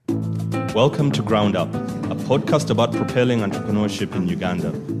Welcome to Ground Up, a podcast about propelling entrepreneurship in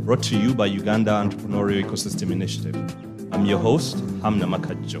Uganda, brought to you by Uganda Entrepreneurial Ecosystem Initiative. I'm your host, Ham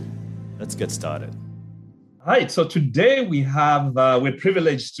Namakajjo. Let's get started. All right, so today we're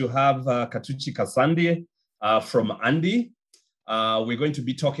privileged to have Khatuchi Khasandi from ANDE. We're going to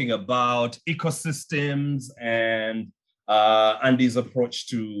be talking about ecosystems and ANDE's approach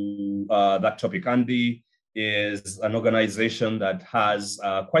to that topic. ANDE is an organization that has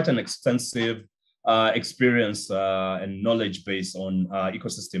quite an extensive experience and knowledge base on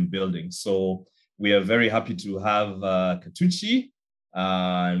ecosystem building. So we are very happy to have Khatuchi,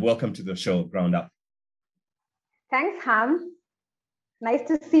 and welcome to the show, Ground Up. Thanks, Ham. Nice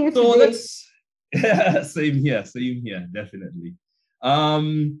to see you so today. Same here, definitely.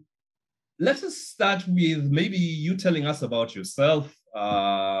 Let us start with maybe you telling us about yourself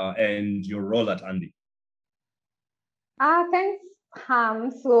and your role at ANDE. Thanks,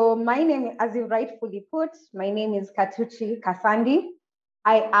 Ham. So my name, as you rightfully put, my name is Khatuchi Khasandi.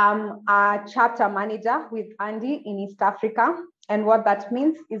 I am a chapter manager with ANDE in East Africa. And what that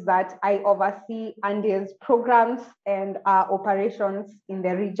means is that I oversee ANDE's programs and operations in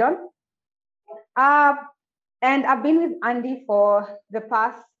the region. And I've been with ANDE for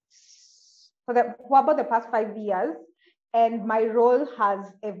about the past 5 years. And my role has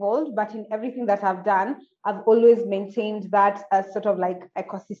evolved, but in everything that I've done, I've always maintained that as sort of like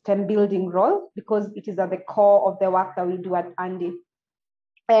ecosystem building role, because it is at the core of the work that we do at ANDE.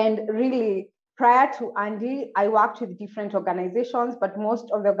 And really, prior to ANDE, I worked with different organizations, but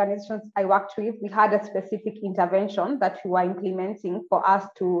most of the organizations I worked with, we had a specific intervention that we were implementing for us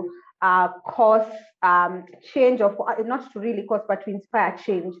to cause change, of not to really cause, but to inspire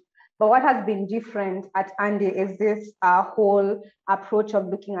change. But what has been different at ANDE is this whole approach of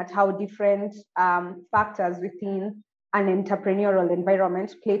looking at how different factors within an entrepreneurial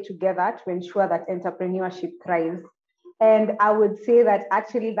environment play together to ensure that entrepreneurship thrives. And I would say that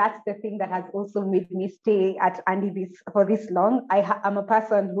actually that's the thing that has also made me stay at ANDE for this long. I'm a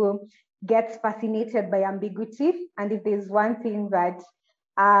person who gets fascinated by ambiguity. And if there's one thing that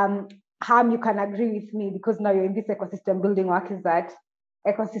Ham, you can agree with me, because now you're in this ecosystem building work, is that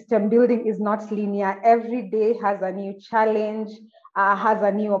ecosystem building is not linear. Every day has a new challenge, has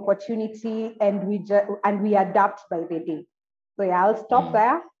a new opportunity, and we adapt by the day. So yeah, I'll stop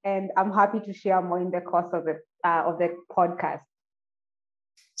there, and I'm happy to share more in the course of the podcast.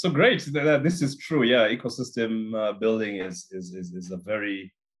 So great, this is true. Yeah, ecosystem building is a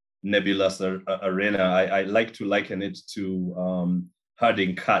very nebulous arena. I like to liken it to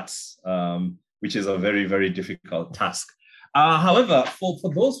herding cats, which is a very, very difficult task. However, for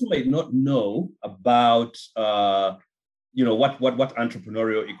those who might not know about what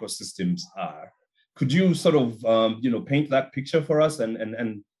entrepreneurial ecosystems are, could you sort of paint that picture for us? And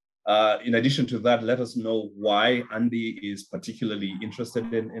in addition to that, let us know why ANDE is particularly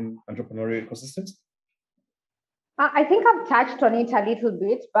interested in entrepreneurial ecosystems. I think I've touched on it a little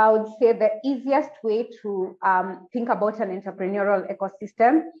bit, but I would say the easiest way to think about an entrepreneurial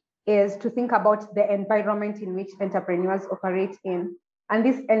ecosystem is to think about the environment in which entrepreneurs operate in. And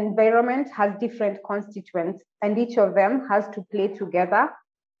this environment has different constituents, and each of them has to play together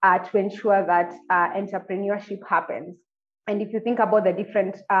to ensure that entrepreneurship happens. And if you think about the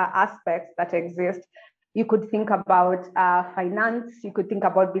different aspects that exist, you could think about finance, you could think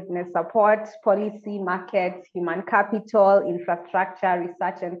about business support, policy, markets, human capital, infrastructure,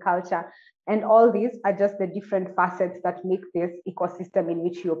 research, and culture. And all these are just the different facets that make this ecosystem in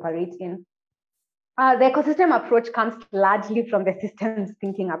which you operate in. The ecosystem approach comes largely from the systems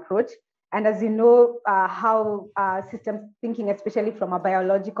thinking approach. And as you know, how systems thinking, especially from a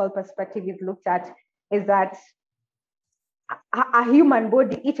biological perspective, is looked at, is that a human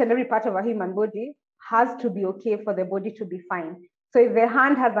body, each and every part of a human body, has to be okay for the body to be fine. So if the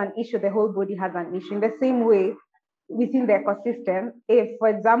hand has an issue, the whole body has an issue. In the same way, within the ecosystem, if, for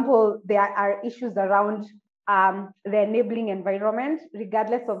example, there are issues around the enabling environment,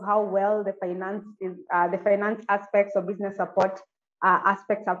 regardless of how well the finance aspects or business support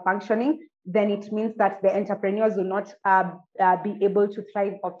aspects are functioning, then it means that the entrepreneurs will not be able to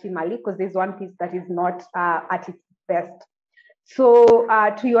thrive optimally, because there's one piece that is not at its best. So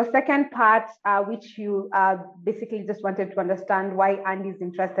to your second part, which you basically just wanted to understand why ANDE is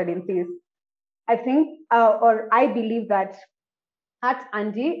interested in this, I think, or I believe that at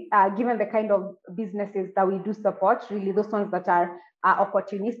ANDE, given the kind of businesses that we do support, really those ones that are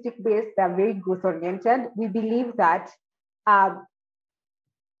opportunistic based, they're very growth oriented, we believe that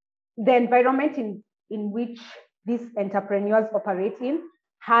the environment in which these entrepreneurs operate in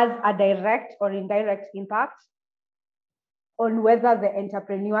has a direct or indirect impact on whether the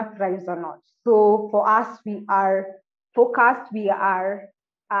entrepreneur thrives or not. So for us, we are focused, we are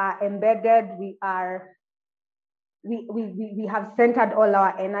embedded, we have centered all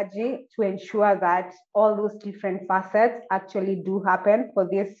our energy to ensure that all those different facets actually do happen for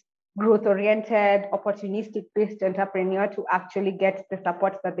this growth-oriented, opportunistic-based entrepreneur to actually get the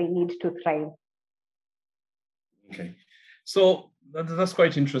support that they need to thrive. Okay, so that's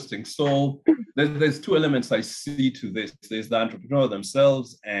quite interesting. So there's two elements I see to this. There's the entrepreneur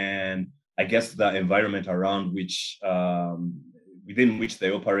themselves, and I guess the environment around which, within which they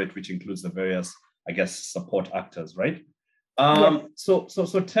operate, which includes the various, I guess, support actors, right? Yes.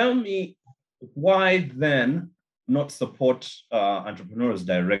 So tell me, why then not support entrepreneurs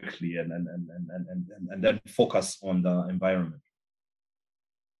directly and then focus on the environment?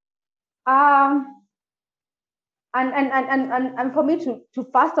 And for me to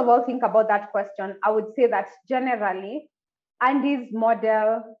first of all think about that question, I would say that generally, ANDE's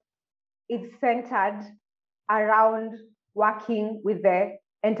model is centered around working with the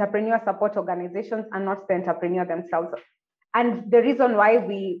entrepreneur support organizations and not the entrepreneur themselves. And the reason why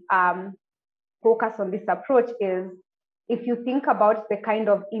we focus on this approach is, if you think about the kind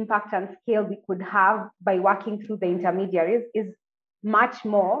of impact and scale we could have by working through the intermediaries, is much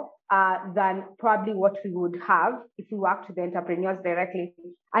more than probably what we would have if we worked with the entrepreneurs directly.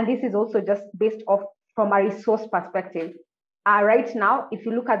 And this is also just based off from a resource perspective. Right now, if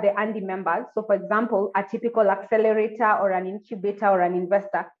you look at the ANDE members, so for example, a typical accelerator or an incubator or an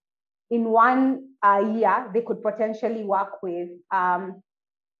investor, in one year, they could potentially work with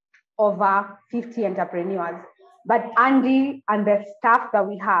over 50 entrepreneurs. But ANDE and the staff that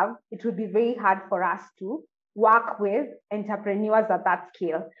we have, it would be very hard for us to work with entrepreneurs at that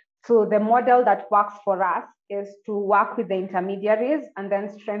scale. So the model that works for us is to work with the intermediaries and then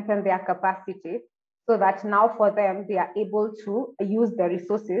strengthen their capacity, so that now for them, they are able to use the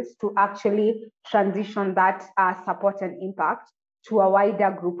resources to actually transition that support and impact to a wider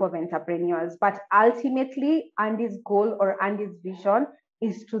group of entrepreneurs. But ultimately, ANDE's goal or ANDE's vision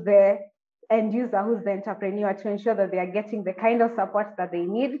is to the end user, who's the entrepreneur, to ensure that they are getting the kind of support that they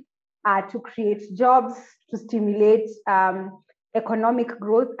need to create jobs, to stimulate economic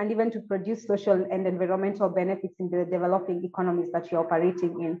growth, and even to produce social and environmental benefits in the developing economies that you're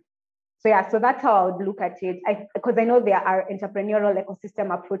operating in. So yeah, so that's how I would look at it. Because I know there are entrepreneurial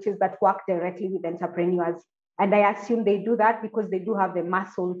ecosystem approaches that work directly with entrepreneurs. And I assume they do that because they do have the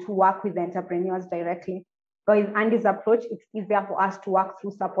muscle to work with the entrepreneurs directly. But in ANDE's approach, it's easier for us to work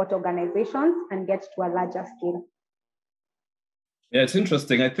through support organizations and get to a larger scale. Yeah, it's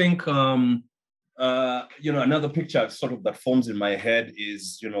interesting. I think, another picture sort of that forms in my head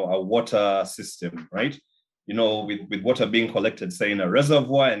is, a water system, right? With water being collected, say, in a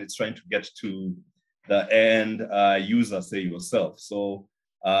reservoir, and it's trying to get to the end user, say yourself. So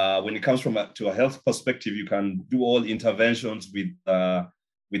when it comes to a health perspective, you can do all interventions with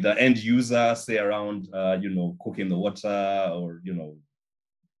the end user, say around, cooking the water, or,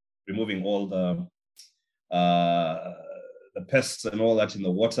 removing all the pests and all that in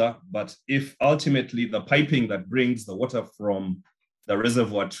the water. But if ultimately the piping that brings the water from the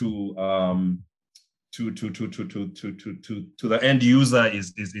reservoir to the end user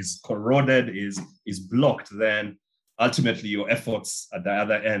is corroded, is blocked, then ultimately your efforts at the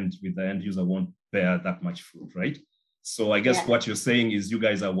other end with the end user won't bear that much fruit, right? So I guess what you're saying is you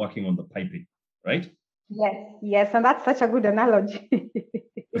guys are working on the piping, right? Yes, and that's such a good analogy.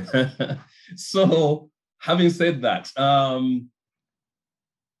 So having said that,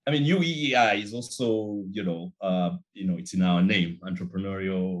 UEEI is also, it's in our name,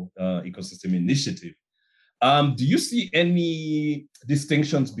 Entrepreneurial Ecosystem Initiative. Do you see any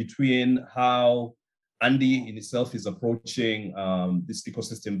distinctions between how ANDE in itself is approaching this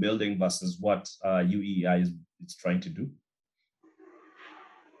ecosystem building versus what UEEI is trying to do?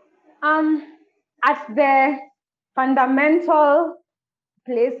 At the fundamental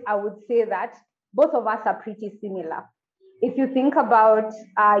place, I would say that both of us are pretty similar. If you think about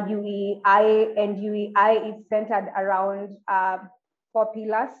UEEI, and UEEI is centered around 4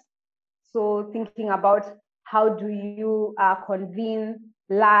 pillars. So thinking about how do you convene,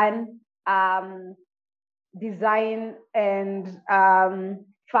 learn, design, and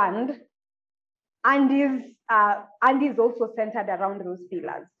fund. ANDE is also centered around those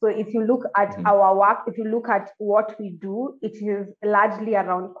pillars. So if you look at our work, if you look at what we do, it is largely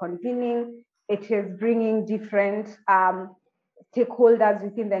around convening. It is bringing different stakeholders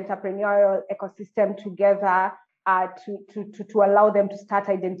within the entrepreneurial ecosystem together to allow them to start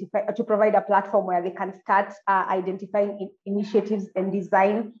to provide a platform where they can start identifying initiatives and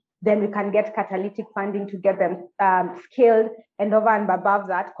design then we can get catalytic funding to get them scaled, and over and above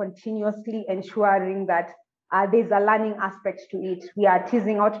that, continuously ensuring that there's a learning aspect to it. We are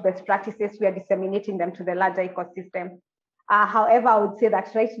teasing out best practices, we are disseminating them to the larger ecosystem. However, I would say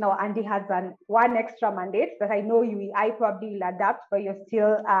that right now, ANDE has one extra mandate that I know UEI probably will adapt, but you're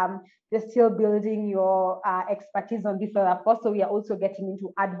still building your expertise on this other course. So we are also getting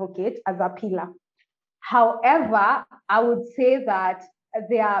into advocate as a pillar. However, I would say that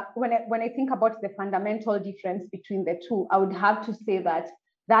when I think about the fundamental difference between the two, I would have to say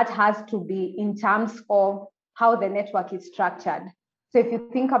that has to be in terms of how the network is structured. So if you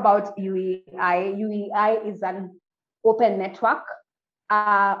think about UEEI is an open network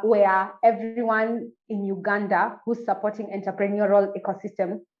where everyone in Uganda who's supporting entrepreneurial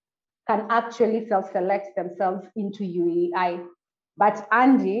ecosystem can actually self-select themselves into UEEI. But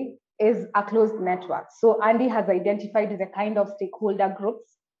ANDE is a closed network. So ANDE has identified the kind of stakeholder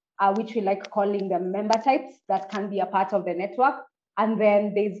groups, which we like calling them member types, that can be a part of the network. And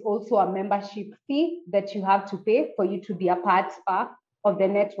then there's also a membership fee that you have to pay for you to be a part of the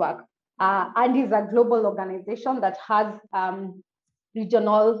network. ANDE is a global organization that has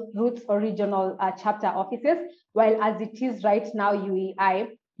regional roots or regional chapter offices, while as it is right now, UEEI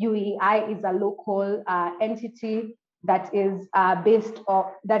is a local entity that is based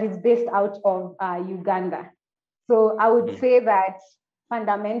out of Uganda. So I would say that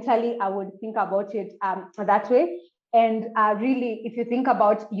fundamentally, I would think about it that way. And really, if you think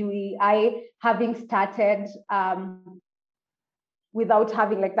about UEEI having started without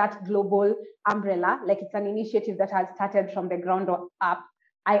having like that global umbrella, like it's an initiative that has started from the ground up,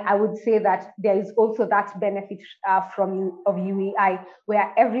 I would say that there is also that benefit of UEEI,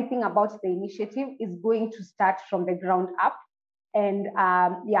 where everything about the initiative is going to start from the ground up. And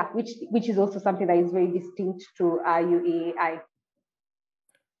which is also something that is very distinct to UEEI.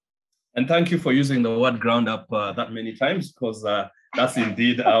 And thank you for using the word ground up that many times, because that's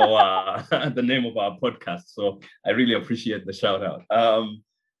indeed our the name of our podcast. So I really appreciate the shout out.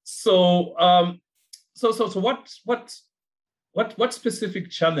 So what specific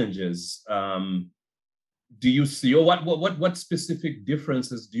challenges do you see, or what specific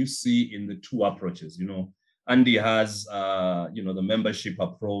differences do you see in the two approaches? You know, ANDE has the membership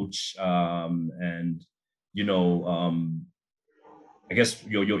approach, and I guess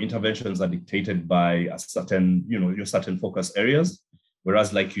your interventions are dictated by a certain, your certain focus areas.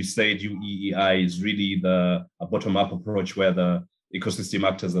 Whereas, like you said, UEEI is really a bottom-up approach where the ecosystem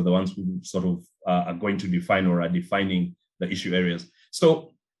actors are the ones who sort of are going to define or are defining the issue areas.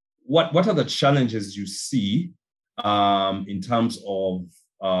 So what are the challenges you see in terms of,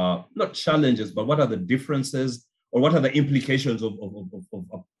 not challenges, but what are the differences or what are the implications of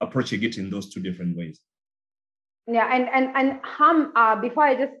approaching it in those two different ways? Yeah, and Ham, before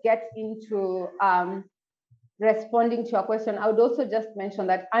I just get into responding to your question, I would also just mention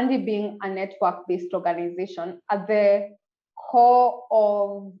that ANDE being a network-based organization, at the core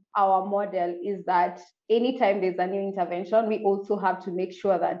of our model is that anytime there's a new intervention, we also have to make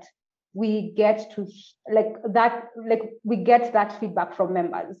sure that we get to we get that feedback from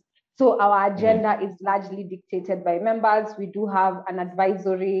members. So our agenda is largely dictated by members. We do have an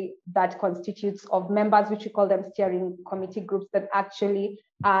advisory that constitutes of members, which we call them steering committee groups, that actually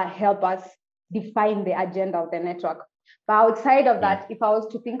help us define the agenda of the network. But outside of that, if I was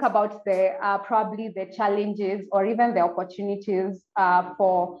to think about probably the challenges or even the opportunities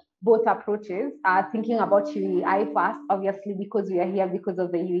for both approaches, thinking about UEEI first, obviously, because we are here because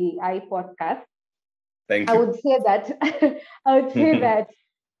of the UEEI podcast. Thank you. I would say that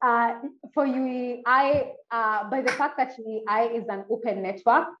for UEEI, by the fact that UEEI is an open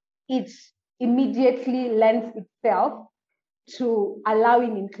network, it immediately lends itself to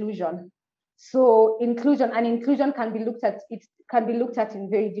allowing inclusion. So inclusion can be looked at. It can be looked at in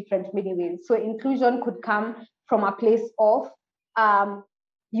very different many ways. So inclusion could come from a place of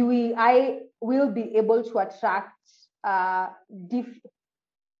UEEI will be able to attract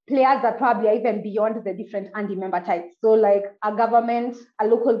players that probably are even beyond the different ANDE member types. So like a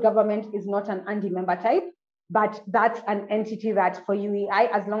local government is not an ANDE member type, but that's an entity that for UEEI,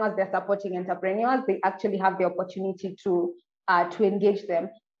 as long as they're supporting entrepreneurs, they actually have the opportunity to engage them.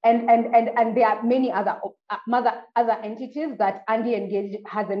 And there are many other entities that ANDE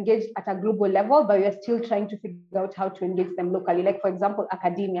has engaged at a global level, but we are still trying to figure out how to engage them locally. Like, for example,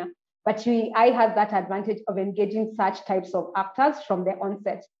 academia. But UEEI has that advantage of engaging such types of actors from the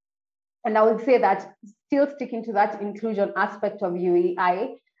onset. And I would say that still sticking to that inclusion aspect of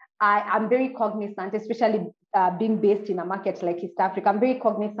UEEI, I'm very cognizant, especially being based in a market like East Africa, I'm very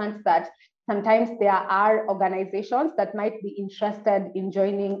cognizant that sometimes there are organizations that might be interested in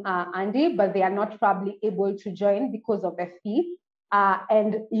joining ANDE, but they are not probably able to join because of the fee.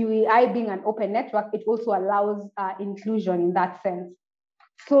 And UEEI being an open network, it also allows inclusion in that sense.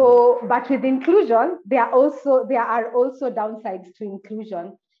 So, but with inclusion, there are also downsides to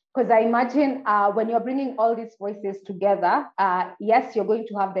inclusion. Because I imagine when you're bringing all these voices together, yes, you're going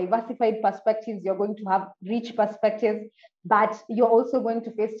to have diversified perspectives, you're going to have rich perspectives, but you're also going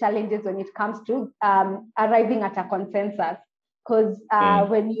to face challenges when it comes to arriving at a consensus. Because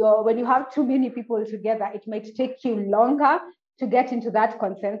when you have too many people together, it might take you longer to get into that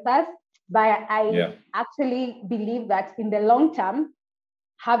consensus. But I actually believe that in the long term,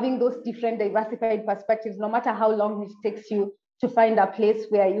 having those different diversified perspectives, no matter how long it takes you to find a place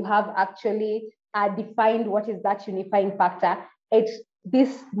where you have actually defined what is that unifying factor,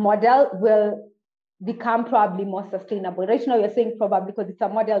 this model will become probably more sustainable. Right now, you're saying probably because it's a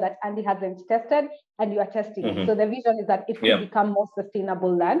model that ANDE hasn't tested and you are testing it. So the vision is that it could become more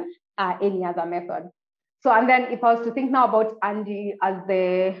sustainable than any other method. So, and then if I was to think now about ANDE as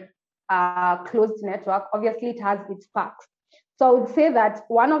the closed network, obviously it has its perks. So I would say that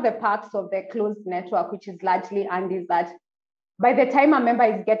one of the perks of the closed network, which is largely ANDE, is that by the time a member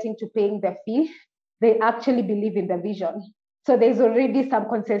is getting to paying the fee, they actually believe in the vision. So there's already some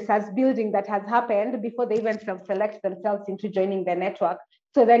consensus building that has happened before they even self-select themselves into joining the network.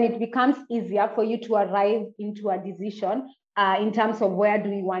 So then it becomes easier for you to arrive into a decision in terms of where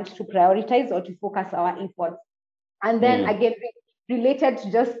do we want to prioritize or to focus our efforts. And then again, related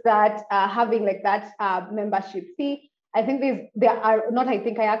to just that, having like that membership fee, I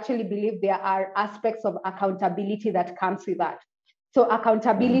actually believe there are aspects of accountability that comes with that. So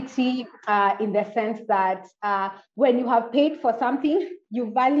accountability in the sense that when you have paid for something,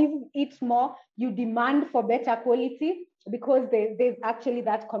 you value it more, you demand for better quality because there's actually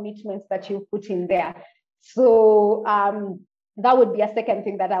that commitment that you put in there. So that would be a second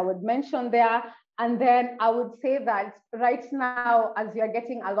thing that I would mention there. And then I would say that right now, as you're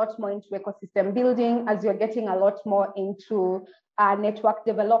getting a lot more into ecosystem building, as you're getting a lot more into network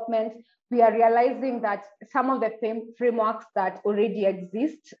development, we are realizing that some of the frameworks that already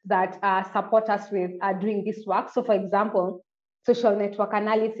exist that support us with doing this work. So for example, social network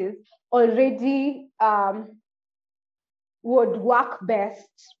analysis already would work best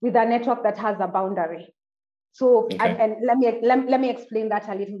with a network that has a boundary. So, and let me explain that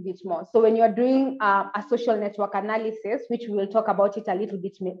a little bit more. So when you're doing a social network analysis, which we will talk about it a little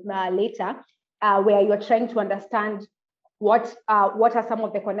bit later, where you're trying to understand what are some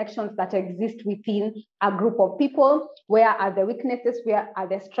of the connections that exist within a group of people, where are the weaknesses, where are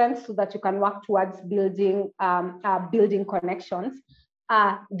the strengths, so that you can work towards building connections,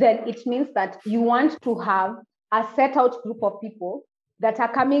 then it means that you want to have a set out group of people that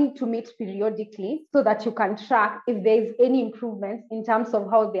are coming to meet periodically so that you can track if there is any improvements in terms of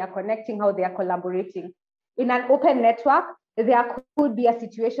how they are connecting, how they are collaborating. In an open network, there could be a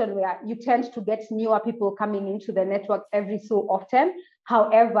situation where you tend to get newer people coming into the network every so often.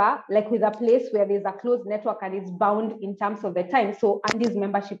 However, like with a place where there's a closed network and it's bound in terms of the time, so ANDE's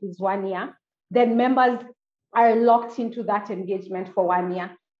membership is 1 year, then members are locked into that engagement for 1 year.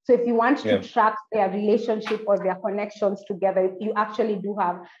 So if you want to track their relationship or their connections together, you actually do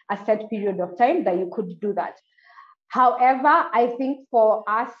have a set period of time that you could do that. However, I think for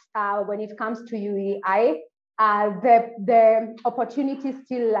us, when it comes to UEEI, the opportunity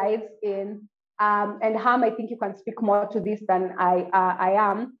still lies in, and Ham, I think you can speak more to this than I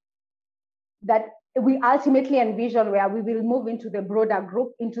am, that we ultimately envision where we will move into the broader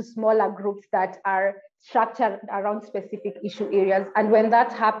group, into smaller groups that are structured around specific issue areas. And when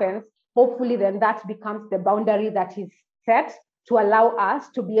that happens, hopefully then that becomes the boundary that is set to allow us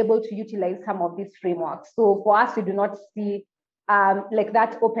to be able to utilize some of these frameworks. So for us, we do not see like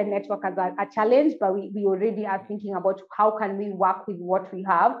that open network as a challenge, but we already are thinking about how can we work with what we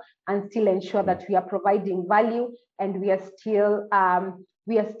have and still ensure that we are providing value and we are still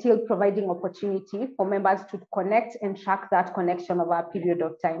providing opportunity for members to connect and track that connection over a period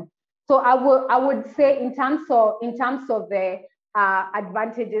of time. So I would say in terms of the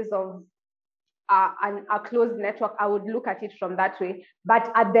advantages of a closed network, I would look at it from that way.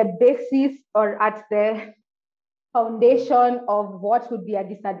 But at the basis or at the foundation of what would be a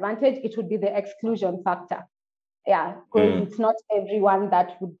disadvantage, it would be the exclusion factor. Yeah, because it's not everyone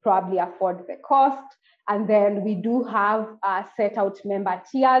that would probably afford the cost. And then we do have set out member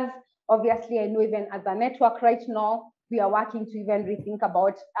tiers. Obviously, I know even as a network right now, we are working to even rethink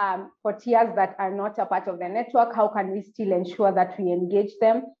about for tiers that are not a part of the network, how can we still ensure that we engage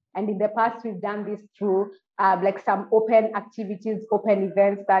them And in the past, we've done this through like some open activities, open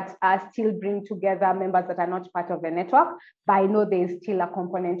events that still bring together members that are not part of the network. But I know there's still a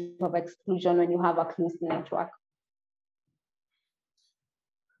component of exclusion when you have a closed network.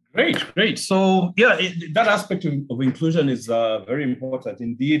 Great. So yeah, that aspect of inclusion is very important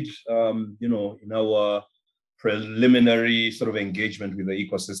indeed. In our preliminary sort of engagement with the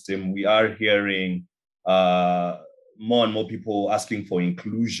ecosystem, we are hearing more and more people asking for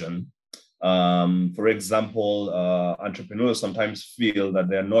inclusion. For example, entrepreneurs sometimes feel that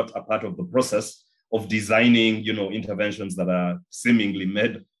they're not a part of the process of designing, interventions that are seemingly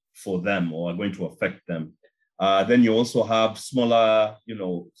made for them or are going to affect them. Then you also have smaller,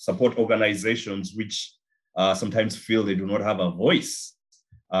 support organizations which sometimes feel they do not have a voice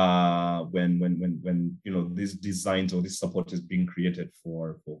when these designs or this support is being created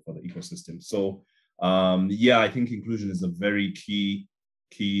for the ecosystem. So I think inclusion is a very key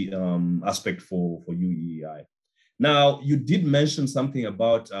aspect for UEEI. Now, you did mention something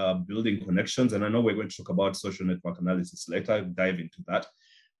about building connections, and I know we're going to talk about social network analysis later, dive into that.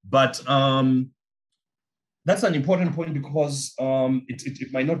 But that's an important point because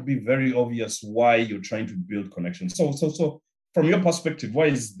it might not be very obvious why you're trying to build connections. So from your perspective, why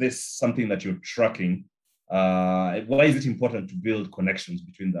is this something that you're tracking? Why is it important to build connections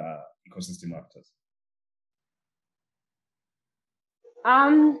between the ecosystem actors?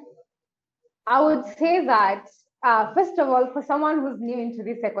 I would say that, first of all, for someone who's new into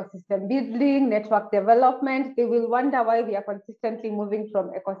this ecosystem building, network development, they will wonder why we are consistently moving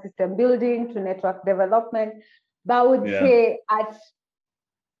from ecosystem building to network development. But I would say,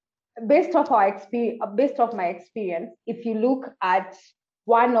 based off my experience, if you look at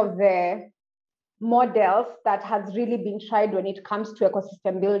one of the models that has really been tried when it comes to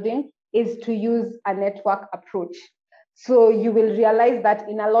ecosystem building is to use a network approach. So you will realize that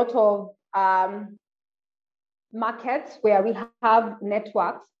in a lot of markets where we have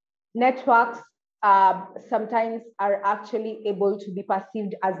networks sometimes are actually able to be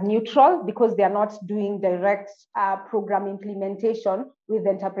perceived as neutral because they are not doing direct program implementation with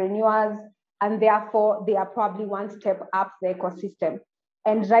entrepreneurs, and therefore they are probably one step up the ecosystem.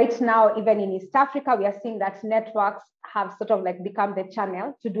 And right now, even in East Africa, we are seeing that networks have sort of like become the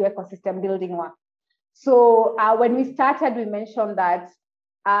channel to do ecosystem building work. So when we started, we mentioned that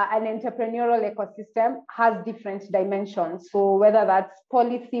an entrepreneurial ecosystem has different dimensions. So whether that's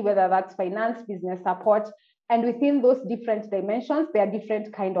policy, whether that's finance, business support, and within those different dimensions, there are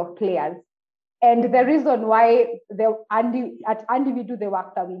different kind of players. And the reason why at ANDE we do the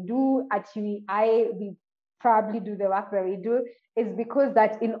work that we do, at UEEI we probably do the work that we do, is because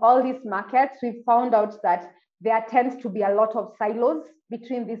that in all these markets, we've found out that there tends to be a lot of silos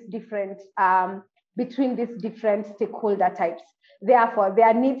between these different stakeholder types. Therefore,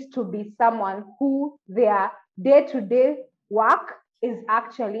 there needs to be someone who their day-to-day work is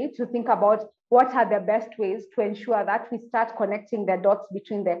actually to think about what are the best ways to ensure that we start connecting the dots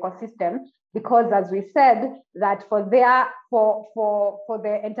between the ecosystem. Because as we said, that for the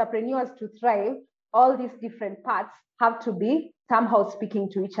entrepreneurs to thrive, all these different parts have to be somehow speaking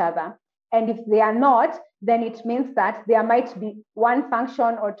to each other. And if they are not, then it means that there might be one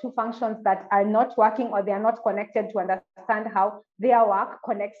function or two functions that are not working, or they are not connected to understand how their work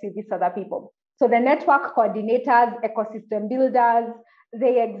connects with these other people. So the network coordinators, ecosystem builders,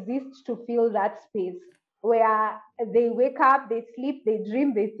 they exist to fill that space where they wake up, they sleep, they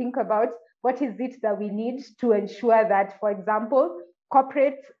dream, they think about what is it that we need to ensure that, for example,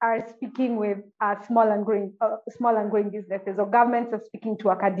 corporates are speaking with small and growing businesses, or governments are speaking to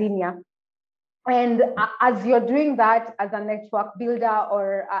academia. And as you're doing that as a network builder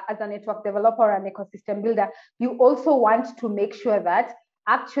or as a network developer or an ecosystem builder, you also want to make sure that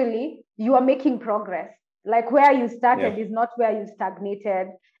actually you are making progress. Like where you started is not where you stagnated.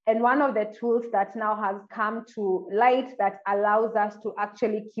 And one of the tools that now has come to light that allows us to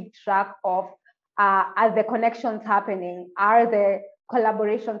actually keep track of are the connections happening, are the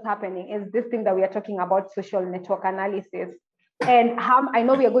collaborations happening, is this thing that we are talking about, social network analysis. And Ham, I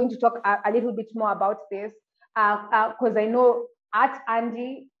know we are going to talk a little bit more about this because I know at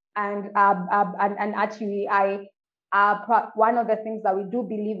ANDE and at UEEI, one of the things that we do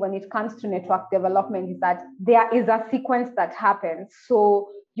believe when it comes to network development is that there is a sequence that happens. So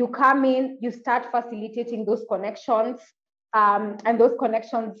you come in, you start facilitating those connections, and those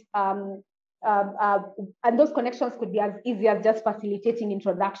connections could be as easy as just facilitating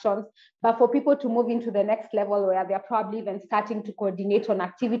introductions. But for people to move into the next level where they're probably even starting to coordinate on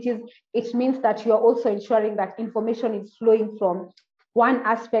activities, it means that you're also ensuring that information is flowing from one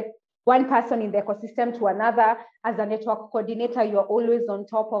one person in the ecosystem to another. As a network coordinator, you're always on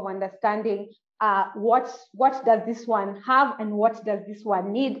top of understanding what does this one have and what does this one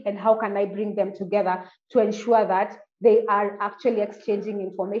need, and how can I bring them together to ensure that they are actually exchanging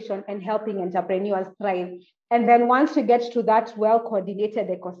information and helping entrepreneurs thrive. And then once you get to that well-coordinated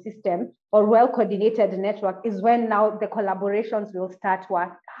ecosystem or well-coordinated network is when now the collaborations will start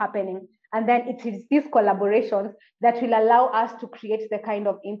happening. And then it is these collaborations that will allow us to create the kind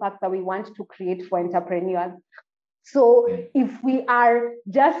of impact that we want to create for entrepreneurs. So if we are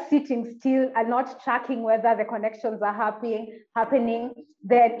just sitting still and not tracking whether the connections are happening,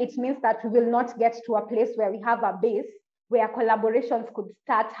 then it means that we will not get to a place where we have a base where collaborations could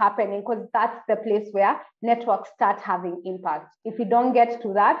start happening, because that's the place where networks start having impact. If we don't get to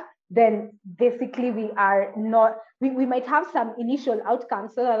that, then basically we are not, we might have some initial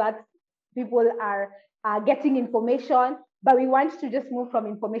outcomes so that people are getting information, but we want to just move from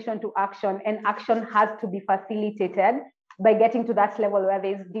information to action, and action has to be facilitated by getting to that level where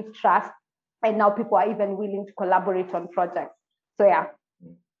there's deep trust, and now people are even willing to collaborate on projects. So yeah.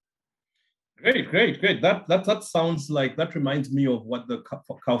 Great. That sounds like, that reminds me of what the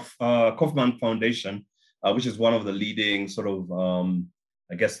Kaufman Foundation, which is one of the leading sort of,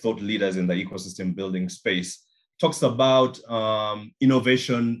 I guess, thought leaders in the ecosystem building space, talks about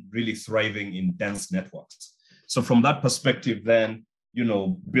innovation really thriving in dense networks. So from that perspective, then,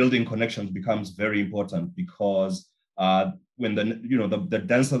 building connections becomes very important, because when the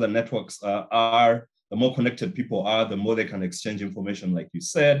denser the networks are, the more connected people are, the more they can exchange information, like you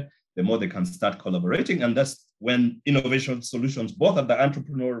said, the more they can start collaborating. And that's when innovation solutions, both at the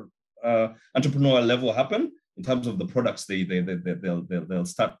entrepreneurial level, happen in terms of the products they'll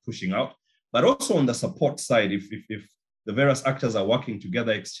start pushing out. But also on the support side, if the various actors are working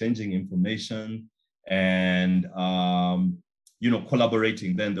together, exchanging information and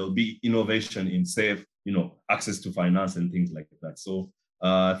collaborating, then there'll be innovation in safe, access to finance and things like that. So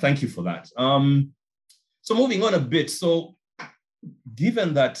thank you for that. So moving on a bit. So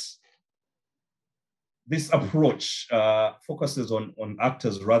given that this approach focuses on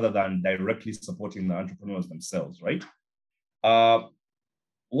actors rather than directly supporting the entrepreneurs themselves, right?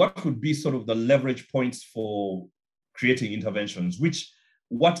 What could be sort of the leverage points for creating interventions?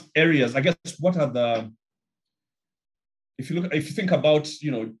 What areas, I guess, what are the, if you think about,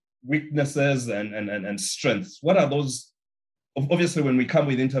 weaknesses and strengths, what are those? Obviously, when we come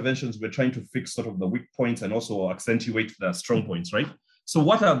with interventions, we're trying to fix sort of the weak points and also accentuate the strong points, right? So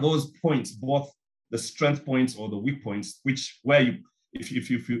what are those points, both the strength points or the weak points, where if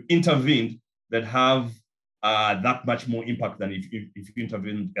you intervened, that have that much more impact than if you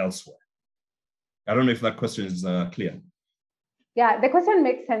intervened elsewhere? I don't know if that question is clear. Yeah, the question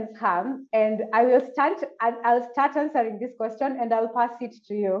makes sense, Ham, and I'll start answering this question, and I'll pass it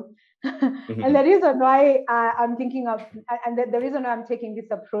to you. And the reason why I'm thinking of, and the reason why I'm taking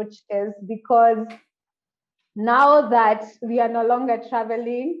this approach is because now that we are no longer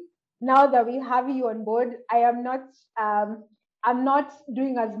traveling, now that we have you on board, I'm not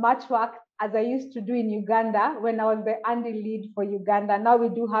doing as much work as I used to do in Uganda when I was the ANDE lead for Uganda. Now we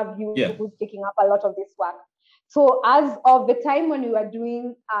do have you who's taking up a lot of this work. So as of the time when we were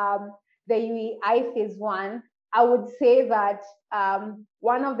doing the UEEI phase 1, I would say that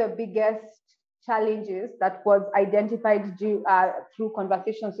one of the biggest challenges that was identified through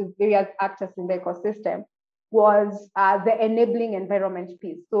conversations with various actors in the ecosystem was the enabling environment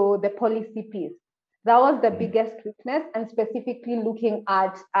piece, so the policy piece. That was the biggest weakness, and specifically looking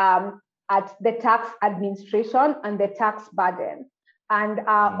at the tax administration and the tax burden. And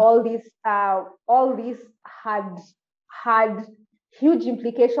all these had huge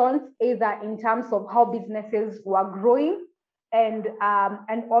implications, either in terms of how businesses were growing, and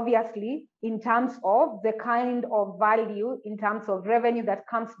obviously in terms of the kind of value, in terms of revenue that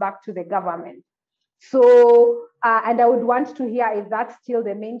comes back to the government. So, and I would want to hear if that's still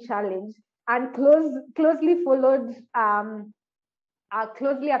the main challenge. And closely followed,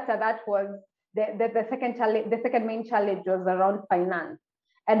 closely after that was the second challenge. The second main challenge was around finance.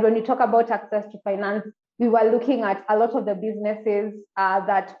 And when we talk about access to finance, we were looking at a lot of the businesses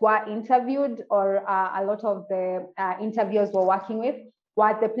that were interviewed, or a lot of the interviewers were working with, were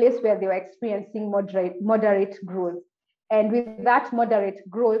at the place where they were experiencing moderate growth. And with that moderate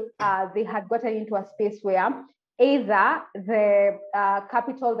growth, they had gotten into a space where either the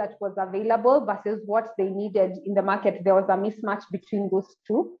capital that was available versus what they needed in the market, there was a mismatch between those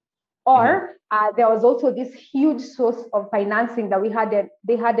two. Or there was also this huge source of financing that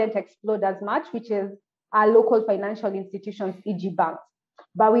they hadn't explored as much, which is local financial institutions, e.g. banks.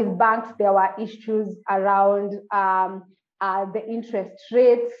 But with banks, there were issues around the interest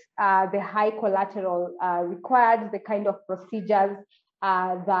rates, the high collateral required, the kind of procedures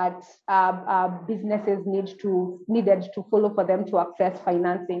that businesses needed to follow for them to access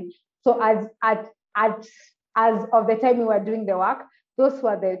financing. So as of the time we were doing the work, those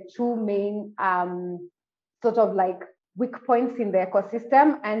were the two main sort of like weak points in the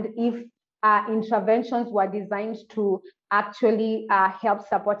ecosystem. And if interventions were designed to actually help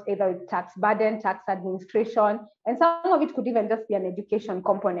support either with tax burden, tax administration, and some of it could even just be an education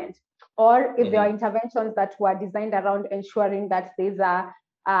component. Or if there are interventions that were designed around ensuring that there's a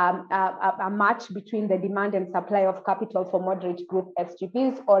match between the demand and supply of capital for moderate growth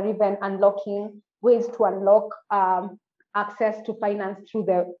SGPs, or even unlocking ways to unlock access to finance through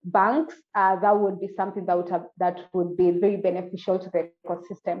the banks, that would be something that would be very beneficial to the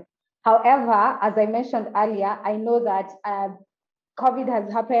ecosystem. However, as I mentioned earlier, I know that COVID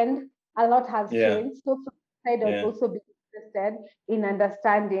has happened, a lot has changed. So from my side, I'd also be interested in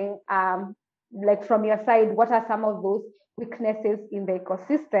understanding, like from your side, what are some of those weaknesses in the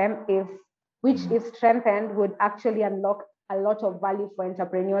ecosystem, which if strengthened would actually unlock a lot of value for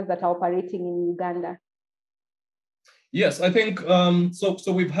entrepreneurs that are operating in Uganda? Yes, I think so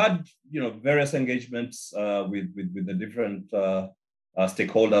we've had various engagements with the different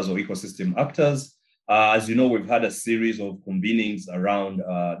stakeholders or ecosystem actors. As you know, we've had a series of convenings around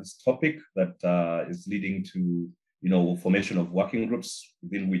this topic that is leading to formation of working groups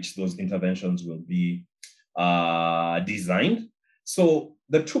within which those interventions will be designed. So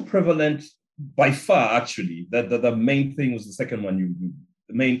the two prevalent by far, actually, the main thing was the second one.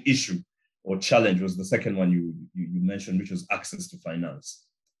 The main issue or challenge was the second one you mentioned, which was access to finance.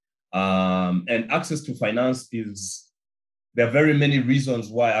 And access to finance there are very many reasons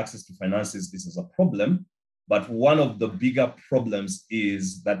why access to finance is a problem. But one of the bigger problems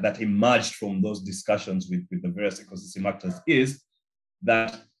is that emerged from those discussions with the various ecosystem actors is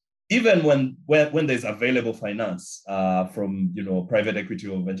that even when there's available finance from private equity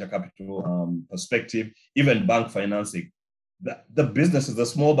or venture capital perspective, even bank financing, the businesses, the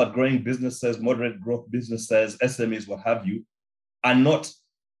small but growing businesses, moderate growth businesses, SMEs, what have you, are not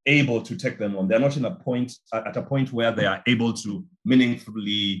able to take them on. They're not at a point where they are able to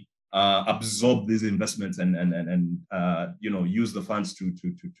meaningfully absorb these investments and use the funds to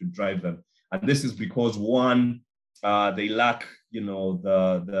drive them. And this is because one, they lack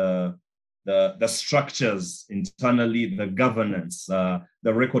the structures internally, the governance, the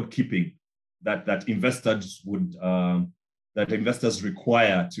record keeping that investors would that investors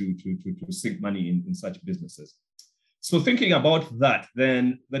require to sink money in such businesses. So thinking about that,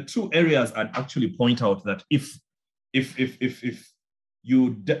 then the two areas I'd actually point out that if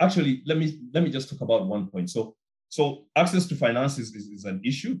you actually, let me just talk about one point. So access to finance is an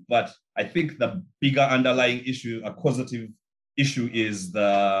issue, but I think the bigger underlying issue, a causative issue, is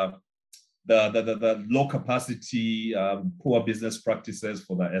the low capacity, poor business practices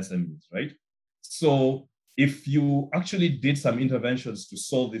for the SMEs, right? So if you actually did some interventions to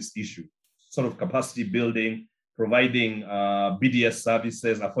solve this issue, sort of capacity building, providing BDS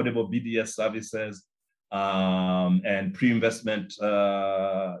services, affordable BDS services, and pre-investment,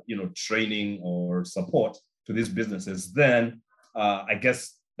 training or support to these businesses, then I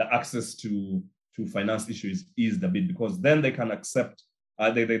guess the access to finance issues is a bit, because then they can accept,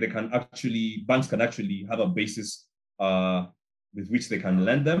 banks can actually have a basis with which they can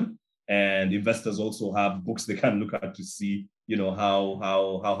lend them. And investors also have books they can look at to see,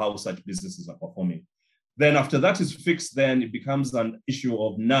 how such businesses are performing. Then after that is fixed, then it becomes an issue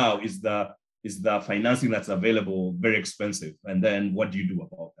of now is the financing that's available very expensive? And then what do you do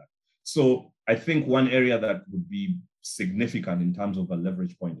about that? So I think one area that would be significant in terms of a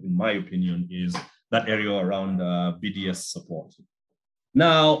leverage point, in my opinion, is that area around BDS support.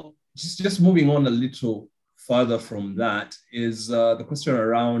 Now, just moving on a little further from that is the question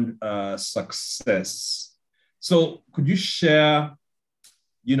around success. So could you share,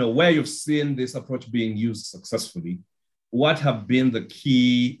 where you've seen this approach being used successfully? What have been the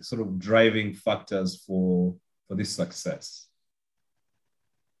key sort of driving factors for this success?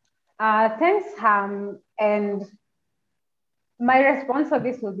 Thanks, Ham. And my response to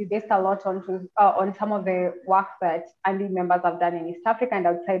this will be based a lot on some of the work that ANDE members have done in East Africa and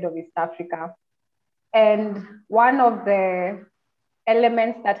outside of East Africa. And one of the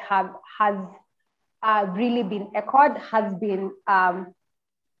elements that has really been echoed has been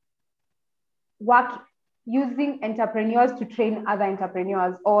work using entrepreneurs to train other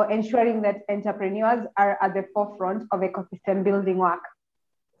entrepreneurs, or ensuring that entrepreneurs are at the forefront of ecosystem building work.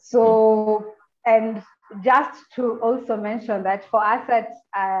 So, and just to also mention that for us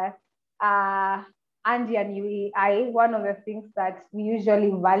at ANDE and UEEI, one of the things that we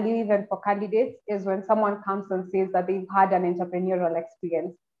usually value even for candidates is when someone comes and says that they've had an entrepreneurial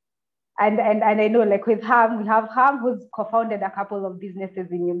experience. And I know, like with Ham, we have Ham who's co-founded a couple of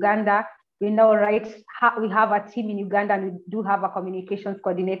businesses in Uganda. We know, right? We have a team in Uganda, and we do have a communications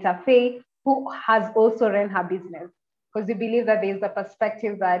coordinator, Faye, who has also run her business. Because we believe that there's a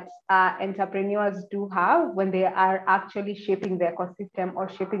perspective that entrepreneurs do have when they are actually shaping the ecosystem or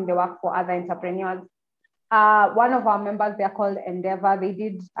shaping the work for other entrepreneurs. One of our members, they're called Endeavor. They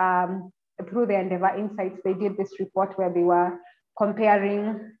did, through the Endeavor Insights, they did this report where they were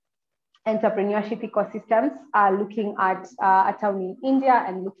comparing entrepreneurship ecosystems, looking at a town in India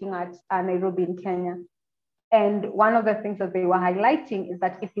and looking at Nairobi in Kenya. And one of the things that they were highlighting is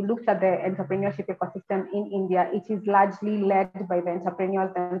that if you looked at the entrepreneurship ecosystem in India, it is largely led by the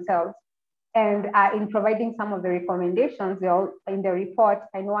entrepreneurs themselves. And in providing some of the recommendations in the report,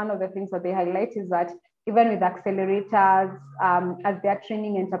 I know one of the things that they highlight is that even with accelerators, as they're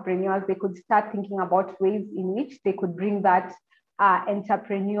training entrepreneurs, they could start thinking about ways in which they could bring that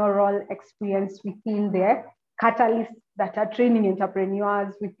entrepreneurial experience within their catalysts that are training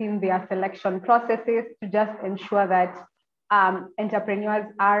entrepreneurs within their selection processes to just ensure that entrepreneurs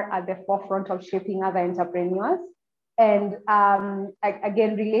are at the forefront of shaping other entrepreneurs. And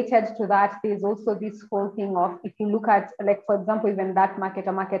again, related to that, there's also this whole thing of, if you look at, like, for example, even that market,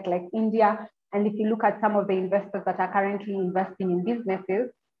 a market like India, and if you look at some of the investors that are currently investing in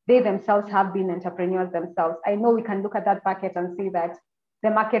businesses, they themselves have been entrepreneurs themselves. I know we can look at that bucket and see that the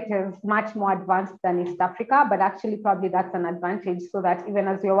market is much more advanced than East Africa, but actually probably that's an advantage, so that even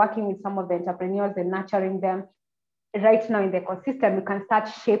as you're working with some of the entrepreneurs and nurturing them right now in the ecosystem, you can start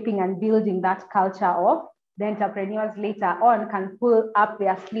shaping and building that culture of the entrepreneurs later on can pull up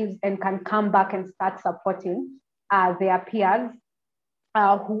their sleeves and can come back and start supporting their peers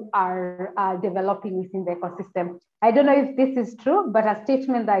who are developing within the ecosystem. I don't know if this is true, but a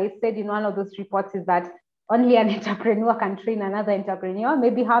statement that I said in one of those reports is that only an entrepreneur can train another entrepreneur.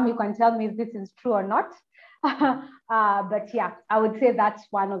 Maybe Ham, you can tell me if this is true or not. But yeah, I would say that's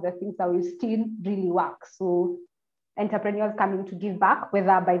one of the things that we've seen really work. So entrepreneurs coming to give back,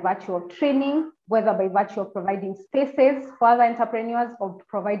 whether by virtue of training, whether by virtue of providing spaces for other entrepreneurs, or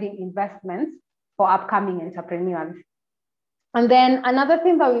providing investments for upcoming entrepreneurs. And then another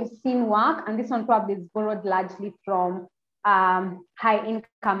thing that we've seen work, and this one probably is borrowed largely from high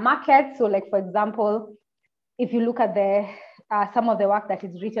income markets. So like, for example, if you look at the some of the work that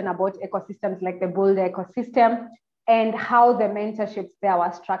is written about ecosystems like the Boulder ecosystem and how the mentorships there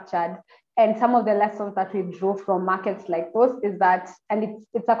were structured, and some of the lessons that we drew from markets like those is that, and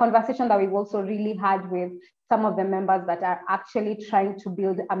it's a conversation that we've also really had with some of the members that are actually trying to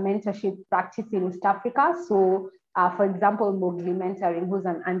build a mentorship practice in East Africa. So for example, Mowgli Mentoring, who's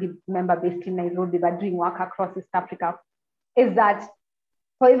an ANDE member based in Nairobi, but doing work across East Africa, is that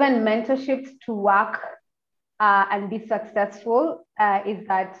for even mentorships to work and be successful, is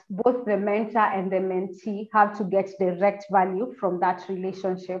that both the mentor and the mentee have to get direct value from that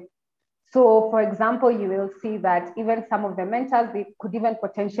relationship. So for example, you will see that even some of the mentors, they could even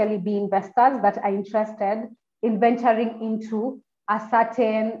potentially be investors that are interested in venturing into a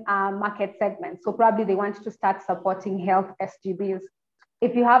certain market segment. So probably they want to start supporting health SGBs.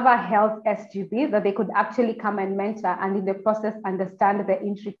 If you have a health SGB, that they could actually come and mentor and in the process understand the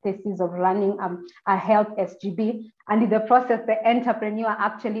intricacies of running a health SGB. And in the process, the entrepreneur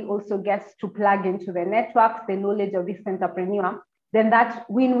actually also gets to plug into the networks, the knowledge of this entrepreneur. Then that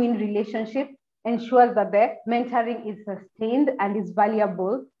win-win relationship ensures that the mentoring is sustained and is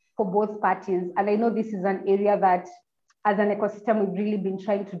valuable for both parties. And I know this is an area that as an ecosystem, we've really been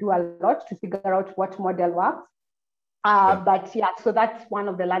trying to do a lot to figure out what model works. But yeah, so that's one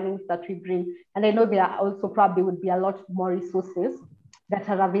of the learnings that we bring. And I know there are also probably would be a lot more resources that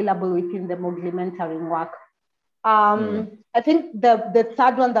are available within the Mowgli mentoring work. I think the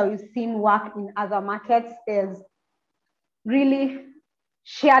third one that we've seen work in other markets is really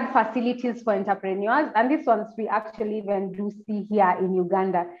shared facilities for entrepreneurs. And these ones we actually even do see here in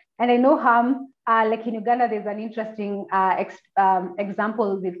Uganda. And I know Ham, like in Uganda, there's an interesting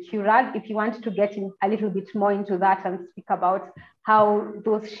example with Curad. If you want to get in a little bit more into that and speak about how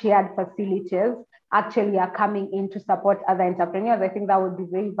those shared facilities actually are coming in to support other entrepreneurs, I think that would be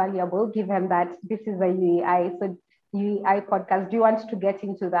very valuable given that this is a UEI. So UEI podcast, do you want to get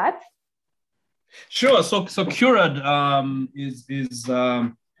into that? Sure. So Curad is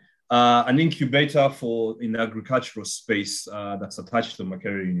an incubator in the agricultural space that's attached to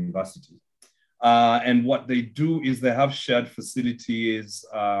Makerere University. And what they do is they have shared facilities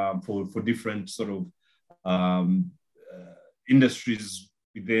for different sort of industries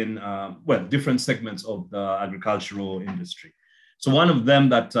within, different segments of the agricultural industry. So one of them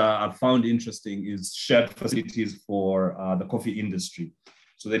that I've found interesting is shared facilities for the coffee industry.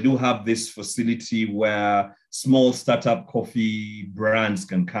 So they do have this facility where small startup coffee brands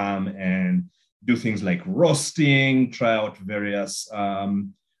can come and do things like roasting, try out various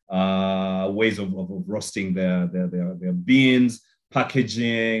ways of roasting their beans,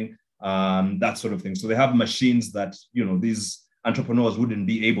 packaging, that sort of thing. So they have machines that, these entrepreneurs wouldn't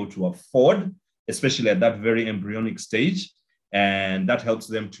be able to afford, especially at that very embryonic stage. And that helps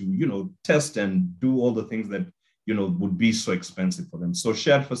them to, test and do all the things that, would be so expensive for them. So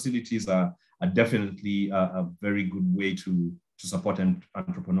shared facilities are definitely a very good way to support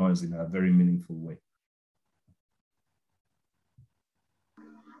entrepreneurs in a very meaningful way.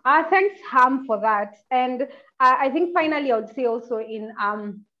 Thanks, Ham, for that. And I think finally, I would say also in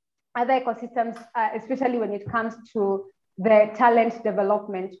other ecosystems, especially when it comes to the talent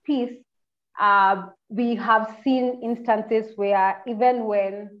development piece, we have seen instances where even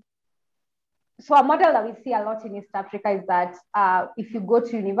when, so a model that we see a lot in East Africa is that if you go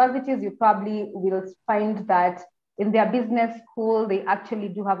to universities, you probably will find that in their business school, they actually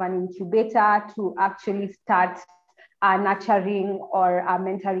do have an incubator to actually start nurturing or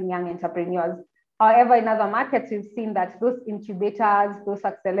mentoring young entrepreneurs. However, in other markets, we've seen that those incubators, those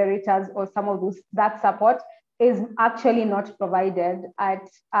accelerators, or some of that support is actually not provided at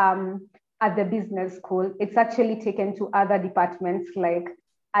the business school. It's actually taken to other departments like,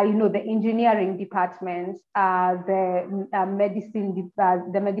 the engineering department, the medicine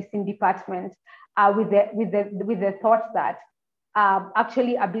department, with the thought that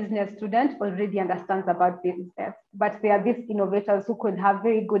actually a business student already understands about business, but there are these innovators who could have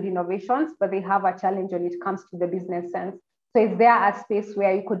very good innovations, but they have a challenge when it comes to the business sense. So is there a space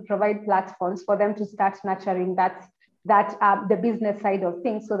where you could provide platforms for them to start nurturing the business side of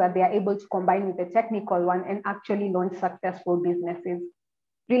things so that they are able to combine with the technical one and actually launch successful businesses?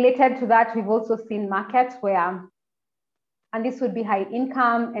 Related to that, we've also seen markets where, and this would be high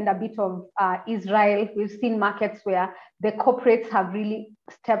income and a bit of Israel, we've seen markets where the corporates have really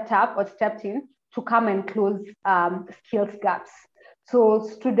stepped up or stepped in to come and close skills gaps. So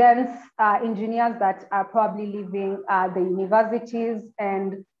students, engineers that are probably leaving the universities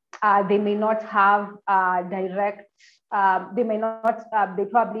and they may not have they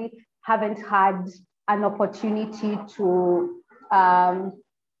probably haven't had an opportunity to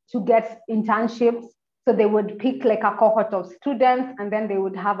get internships. So they would pick like a cohort of students and then they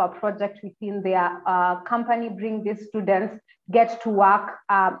would have a project within their company, bring these students, get to work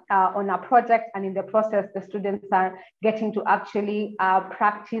on a project. And in the process, the students are getting to actually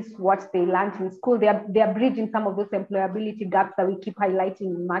practice what they learned in school. They are bridging some of those employability gaps that we keep highlighting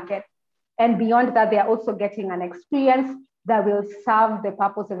in the market. And beyond that, they are also getting an experience that will serve the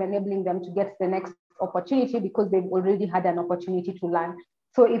purpose of enabling them to get the next opportunity because they've already had an opportunity to learn.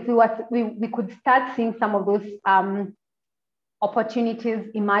 So if we could start seeing some of those opportunities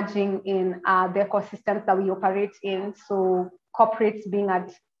emerging in the ecosystems that we operate in. So corporates being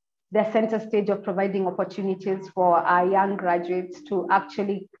at the center stage of providing opportunities for our young graduates to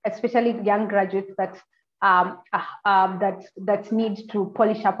actually, especially young graduates that need to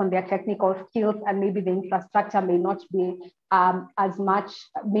polish up on their technical skills, and maybe the infrastructure may not be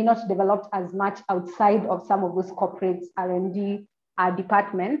may not develop as much outside of some of those corporates R&D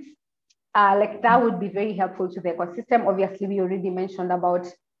departments. Like that would be very helpful to the ecosystem. Obviously, we already mentioned about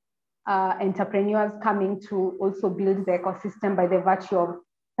entrepreneurs coming to also build the ecosystem by the virtue of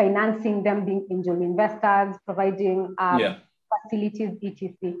financing them, being angel investors, providing facilities,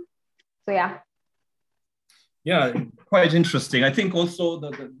 etc. So yeah, quite interesting. I think also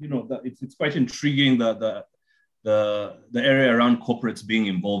that it's quite intriguing that the area around corporates being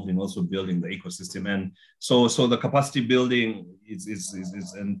involved in also building the ecosystem, and so the capacity building is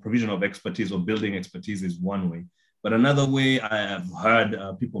and provision of expertise or building expertise is one way, but another way I have heard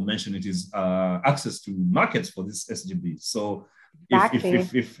people mention it is access to markets for this SGB. So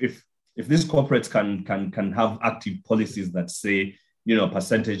if these corporates can have active policies that say, a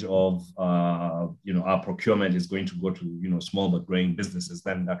percentage of our procurement is going to go to small but growing businesses,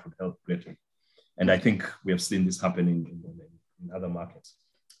 then that would help greatly. And I think we have seen this happening in other markets.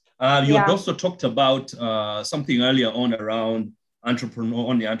 You had also talked about something earlier on around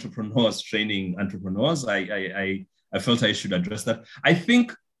the entrepreneurs training entrepreneurs. I felt I should address that. I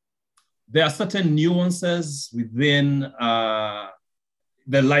think there are certain nuances within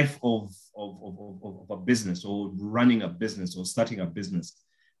the life of a business or running a business or starting a business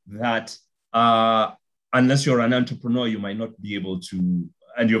that unless you're an entrepreneur, you might not be able to,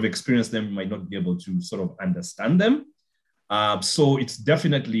 and you've experienced them, you might not be able to sort of understand them. So it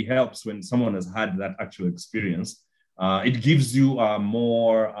definitely helps when someone has had that actual experience. It gives you a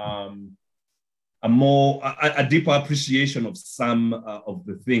deeper appreciation of some of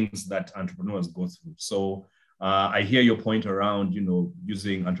the things that entrepreneurs go through. So I hear your point around,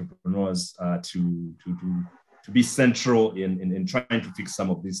 using entrepreneurs to be central in trying to fix some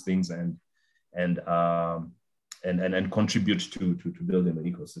of these things and contribute to building the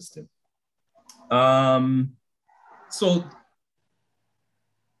ecosystem. So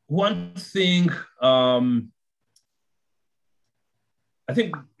one thing, I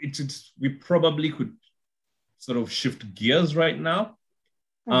think we probably could sort of shift gears right now.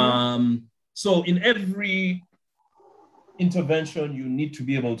 So in every intervention, you need to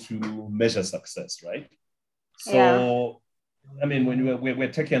be able to measure success, right? So, I mean, when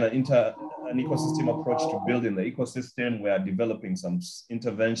we're taking an ecosystem approach to building the ecosystem, we are developing some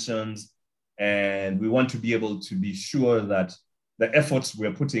interventions, and we want to be able to be sure that the efforts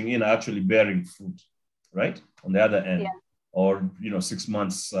we're putting in are actually bearing fruit, right? On the other end, or 6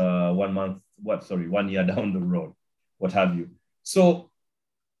 months, 1 month, 1 year down the road, what have you. So,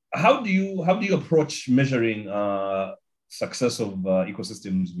 how do you approach measuring success of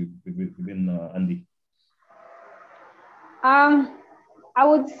ecosystems within ANDE? I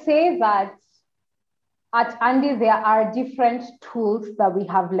would say that at ANDE, there are different tools that we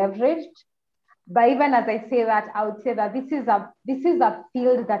have leveraged. But even as I say that, I would say that this is a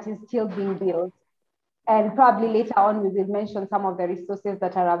field that is still being built. And probably later on, we will mention some of the resources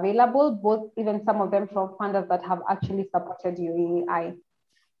that are available, even some of them from funders that have actually supported UEEI.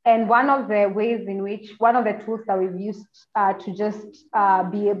 And one of the tools that we've used to just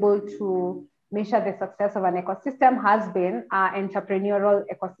be able to measure the success of an ecosystem has been entrepreneurial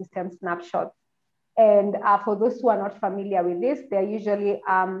ecosystem snapshots. And for those who are not familiar with this, they're usually,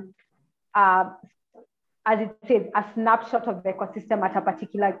 as it says, a snapshot of the ecosystem at a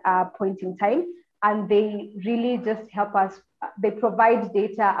particular point in time. And they really just help us, they provide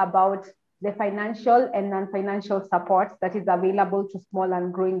data about the financial and non-financial support that is available to small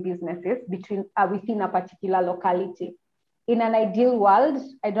and growing businesses within a particular locality. In an ideal world,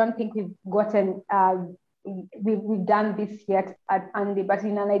 I don't think we've done this yet at ANDE, but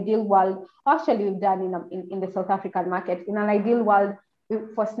in an ideal world, actually we've done in the South African market. In an ideal world,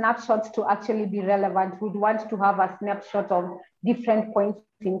 for snapshots to actually be relevant, we'd want to have a snapshot of different points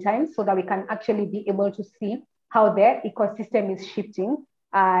in time so that we can actually be able to see how the ecosystem is shifting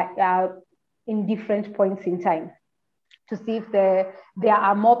in different points in time, to see if there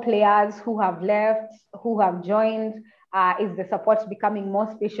are more players who have left, who have joined, is the support becoming more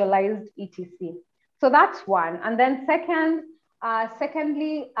specialized, etc. So that's one. And then secondly,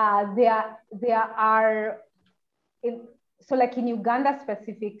 there are, so like in Uganda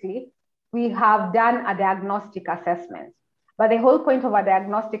specifically, we have done a diagnostic assessment. But the whole point of a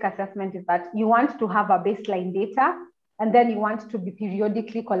diagnostic assessment is that you want to have a baseline data, and then you want to be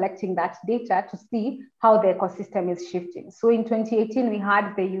periodically collecting that data to see how the ecosystem is shifting. So in 2018, we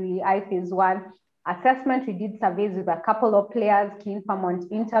had the UEEI phase 1 assessment. We did surveys with a couple of players, key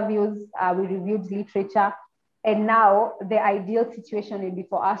informant interviews, we reviewed literature. And now the ideal situation will be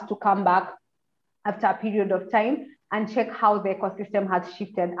for us to come back after a period of time and check how the ecosystem has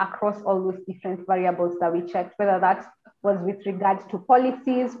shifted across all those different variables that we checked, whether that was with regards to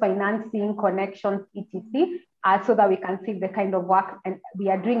policies, financing, connections, etc., so that we can see the kind of work and we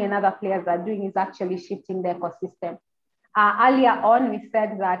are doing and other players are doing is actually shifting the ecosystem. Earlier on, we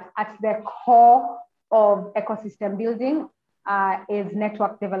said that at the core of ecosystem building is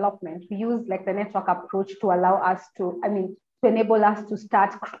network development. We use like the network approach to allow us to enable us to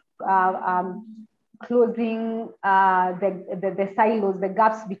start closing the silos, the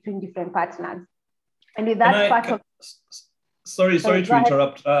gaps between different partners. And with that Sorry to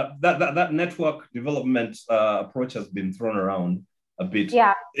interrupt. That network development approach has been thrown around a bit.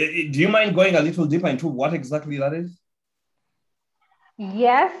 Yeah. Do you mind going a little deeper into what exactly that is?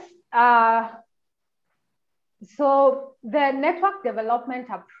 Yes. So the network development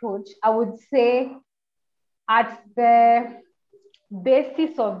approach, I would say at the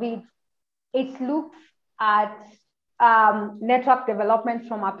basis of it, it looks at network development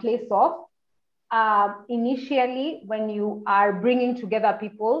from a place of initially, when you are bringing together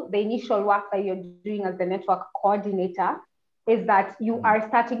people, the initial work that you're doing as the network coordinator is that you are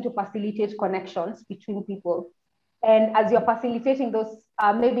starting to facilitate connections between people. And as you're facilitating those,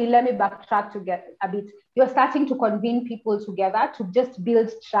 maybe let me backtrack to get a bit. You're starting to convene people together to just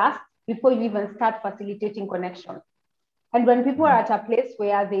build trust before you even start facilitating connections. And when people are at a place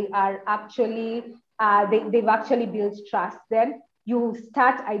where they are actually, they've actually built trust, then you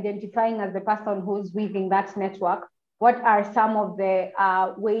start identifying as the person who's weaving that network, what are some of the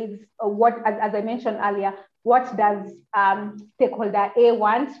ways, as I mentioned earlier, what does stakeholder A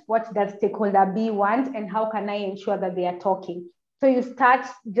want, what does stakeholder B want, and how can I ensure that they are talking? So you start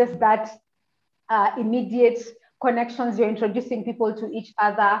just that immediate connections, you're introducing people to each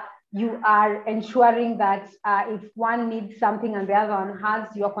other, you are ensuring that if one needs something and the other one has,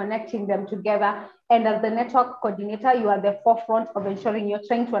 you're connecting them together. And as the network coordinator, you are the forefront of ensuring you're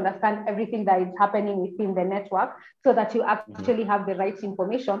trying to understand everything that is happening within the network so that you actually have the right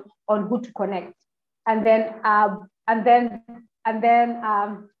information on who to connect. And then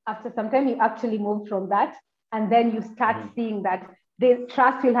after some time, you actually move from that. And then you start seeing that the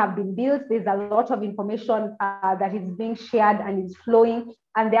trust will have been built. There's a lot of information that is being shared and is flowing.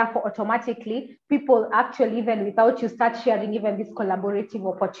 And therefore, automatically, people actually, even without you, start sharing even these collaborative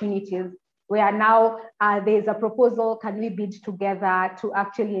opportunities where now there's a proposal, can we bid together to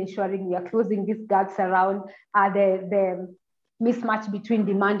actually ensuring we are closing these gaps around the mismatch between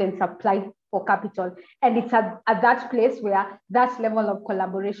demand and supply for capital. And it's at that place where that level of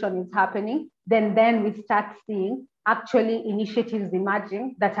collaboration is happening, then we start seeing actually initiatives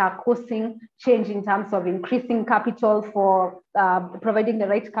emerging that are causing change in terms of increasing capital for providing the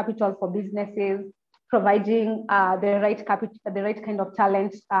right capital for businesses, providing the right kind of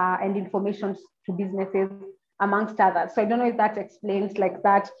talent and information to businesses, amongst others. So I don't know if that explains like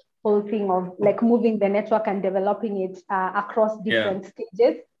that whole thing of like moving the network and developing it across different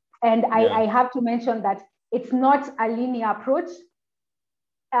stages. And I have to mention that it's not a linear approach.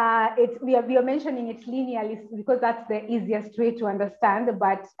 We are mentioning it linearly because that's the easiest way to understand,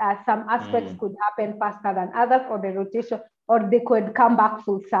 but some aspects could happen faster than others, or the rotation, or they could come back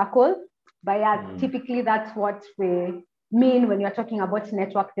full circle. But typically that's what we mean when you're talking about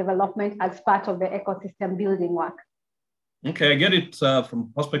network development as part of the ecosystem building work. Okay, I get it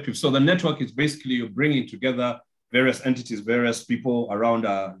from perspective. So the network is basically you're bringing together various entities, various people around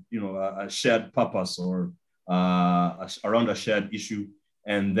a shared purpose or around a shared issue.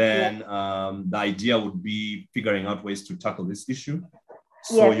 And then the idea would be figuring out ways to tackle this issue.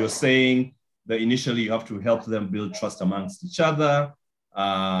 So you're saying that initially you have to help them build trust amongst each other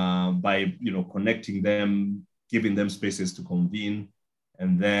by connecting them, giving them spaces to convene,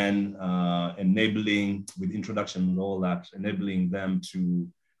 and then enabling with introduction and all that, enabling them to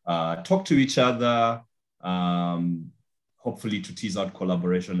talk to each other, hopefully to tease out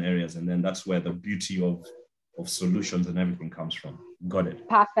collaboration areas. And then that's where the beauty of solutions and everything comes from. Got it.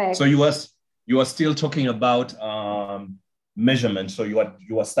 Perfect. So you are still talking about measurement. So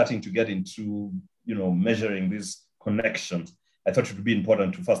you are starting to get into measuring these connections. I thought it would be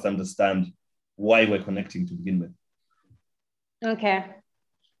important to first understand why we're connecting to begin with. Okay.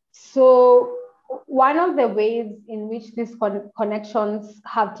 So one of the ways in which these connections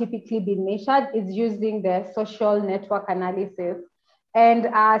have typically been measured is using the social network analysis. And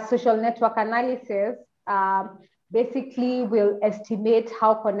social network analysis basically will estimate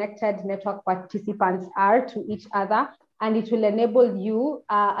how connected network participants are to each other. And it will enable you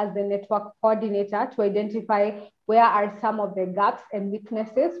as the network coordinator to identify where are some of the gaps and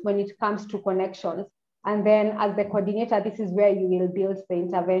weaknesses when it comes to connections. And then as the coordinator, this is where you will build the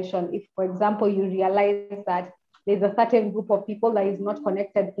intervention. If, for example, you realize that there's a certain group of people that is not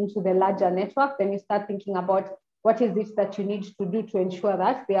connected into the larger network, then you start thinking about what is it that you need to do to ensure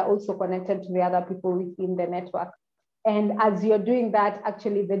that they are also connected to the other people within the network. And as you're doing that,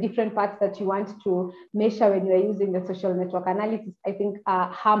 actually the different parts that you want to measure when you're using the social network analysis, I think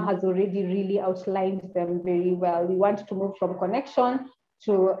Ham has already really outlined them very well. We want to move from connection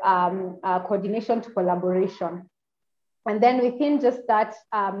to coordination to collaboration. And then within just that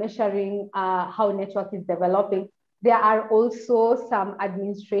measuring how network is developing, there are also some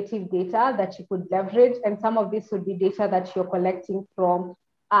administrative data that you could leverage. And some of this would be data that you're collecting from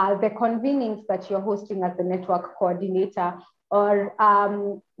the convenings that you're hosting as the network coordinator, or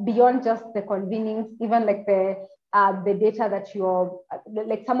beyond just the convenings, even like the data that you're,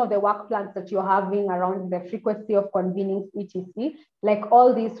 like some of the work plans that you're having around the frequency of convenings, etc. Like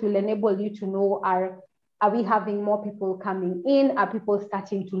all this will enable you to know, are we having more people coming in? Are people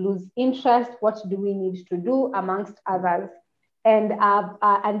starting to lose interest? What do we need to do, amongst others? And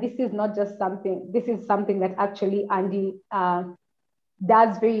this is not just something, this is something that actually ANDE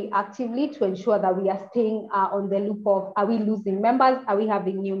does very actively to ensure that we are staying on the loop of, are we losing members? Are we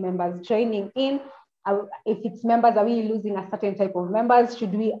having new members joining in? If it's members, are we losing a certain type of members?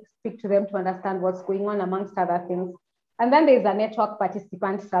 Should we speak to them to understand what's going on, amongst other things? And then there's a network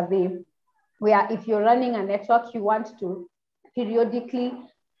participant survey, where if you're running a network, you want to periodically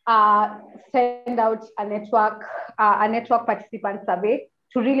send out a network participant survey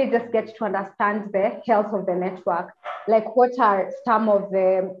to really just get to understand the health of the network. Like what are some of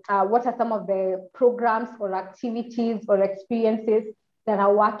the programs or activities or experiences that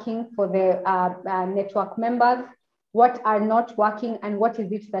are working for the network members? What are not working, and what is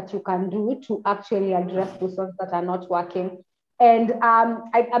it that you can do to actually address those ones that are not working? And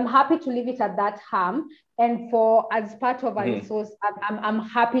I'm happy to leave it at that, Ham. And as part of a resource, I'm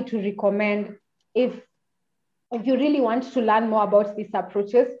happy to recommend, if you really want to learn more about these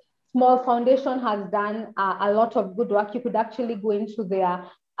approaches, Small Foundation has done a lot of good work. You could actually go into their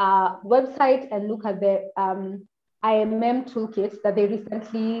website and look at the IMM toolkit that they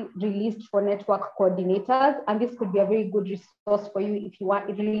recently released for network coordinators. And this could be a very good resource for you if you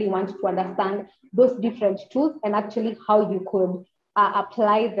really want to understand those different tools and actually how you could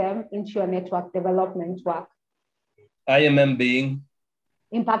apply them into your network development work. IMM being?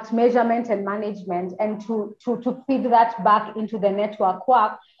 Impact measurement and management, and to feed that back into the network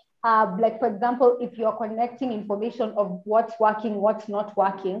work. Like, for example, if you're connecting information of what's working, what's not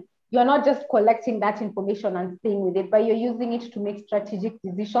working, you're not just collecting that information and staying with it, but you're using it to make strategic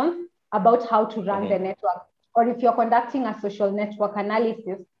decisions about how to run the network. Or if you're conducting a social network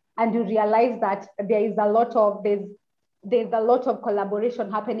analysis and you realize that there's a lot of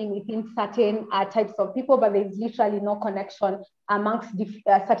collaboration happening within certain types of people, but there's literally no connection amongst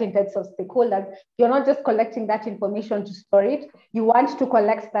certain types of stakeholders. You're not just collecting that information to store it. You want to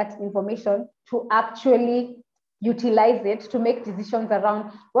collect that information to actually utilize it to make decisions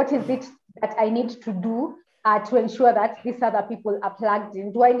around what is it that I need to do to ensure that these other people are plugged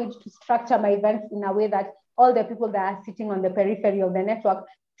in. Do I need to structure my events in a way that all the people that are sitting on the periphery of the network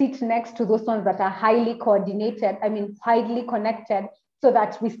sit next to those ones that are highly coordinated, highly connected, so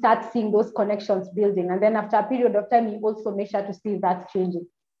that we start seeing those connections building. And then after a period of time, you also measure to see that changing.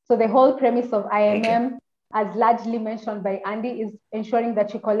 So the whole premise of IMM, as largely mentioned by Andy, is ensuring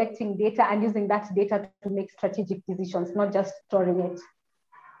that you're collecting data and using that data to make strategic decisions, not just storing it.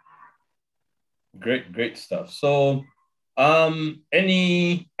 Great stuff. So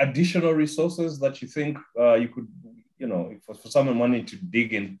any additional resources that you think you could, for someone wanting to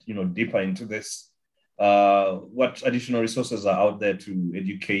dig in, deeper into this, what additional resources are out there to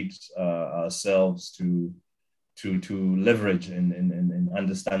educate ourselves to leverage in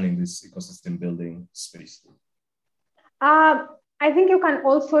understanding this ecosystem building space? I think you can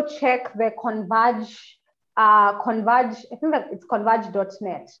also check the Converge, I think that it's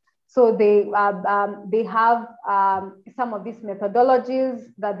converge.net. So they have some of these methodologies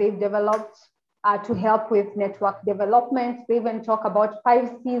that they've developed to help with network development. They even talk about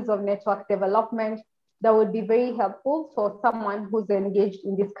 5 C's of network development that would be very helpful for someone who's engaged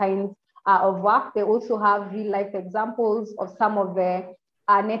in this kind of work. They also have real life examples of some of the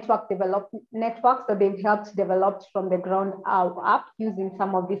networks that they've helped develop from the ground up using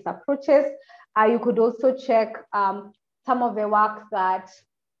some of these approaches. You could also check some of the work that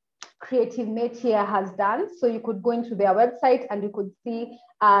Creative Métier has done. So you could go into their website and you could see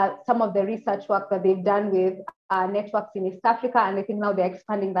some of the research work that they've done with networks in East Africa. And I think now they're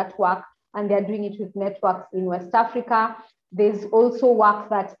expanding that work and they're doing it with networks in West Africa. There's also work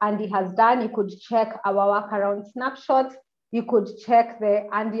that Andy has done. You could check our work around snapshots. You could check the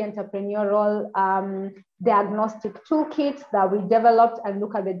ANDE Entrepreneurial Diagnostic Toolkit that we developed and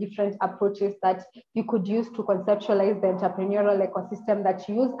look at the different approaches that you could use to conceptualize the entrepreneurial ecosystem that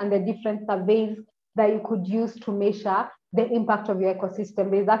you use and the different surveys that you could use to measure the impact of your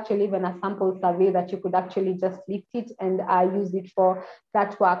ecosystem. There's actually even a sample survey that you could actually just lift it and use it for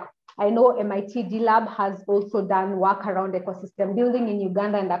that work. I know MIT D-Lab has also done work around ecosystem building in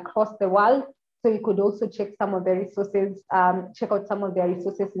Uganda and across the world. So you could also check some of the resources, check out some of their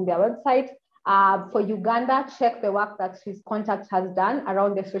resources in their website. For Uganda, check the work that his contact has done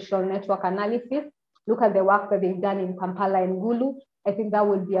around the social network analysis. Look at the work that they've done in Kampala and Gulu. I think that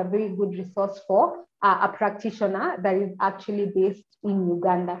would be a very good resource for a practitioner that is actually based in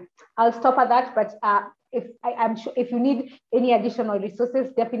Uganda. I'll stop at that, but I'm sure if you need any additional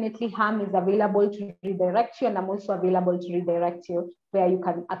resources, definitely Ham is available to redirect you, and I'm also available to redirect you where you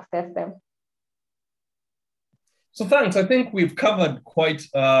can access them. So thanks. I think we've covered quite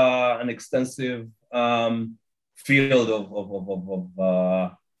an extensive field of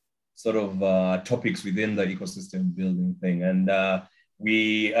topics within the ecosystem building thing. And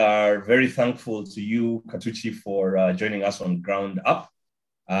we are very thankful to you, Khatuchi, for joining us on Ground Up.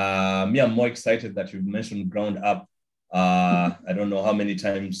 I'm more excited that you've mentioned Ground Up. I don't know how many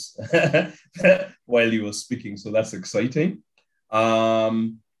times while you were speaking, so that's exciting.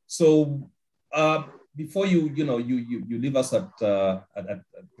 Before you leave us at the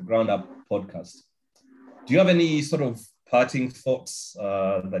Ground Up podcast, do you have any sort of parting thoughts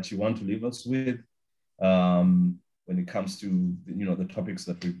that you want to leave us with when it comes to the topics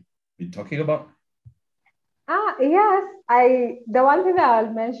that we've been talking about? Yes, the one thing that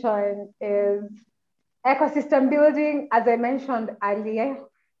I'll mention is ecosystem building. As I mentioned earlier,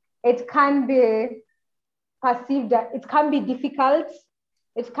 it can be perceived that it can be difficult.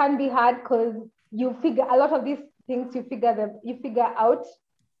 It can be hard because you figure a lot of these things you figure out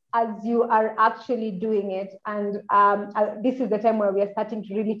as you are actually doing it. And this is the time where we are starting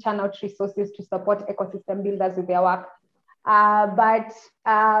to really churn out resources to support ecosystem builders with their work. But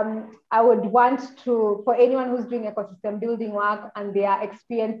I would want to, for anyone who's doing ecosystem building work and they are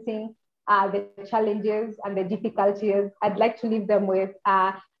experiencing the challenges and the difficulties, I'd like to leave them with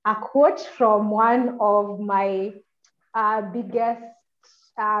a quote from one of my biggest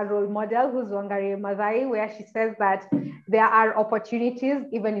role model, who's Wangari Maathai, where she says that there are opportunities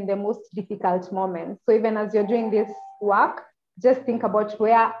even in the most difficult moments. So even as you're doing this work, just think about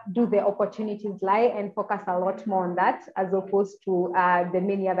where do the opportunities lie and focus a lot more on that as opposed to the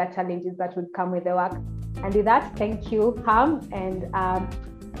many other challenges that would come with the work. And with that, thank you, Ham. And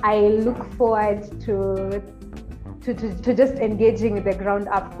I look forward to just engaging with the ground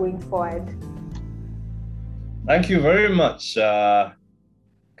up going forward. Thank you very much,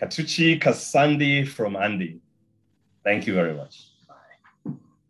 Khatuchi Khasandi from ANDE. Thank you very much.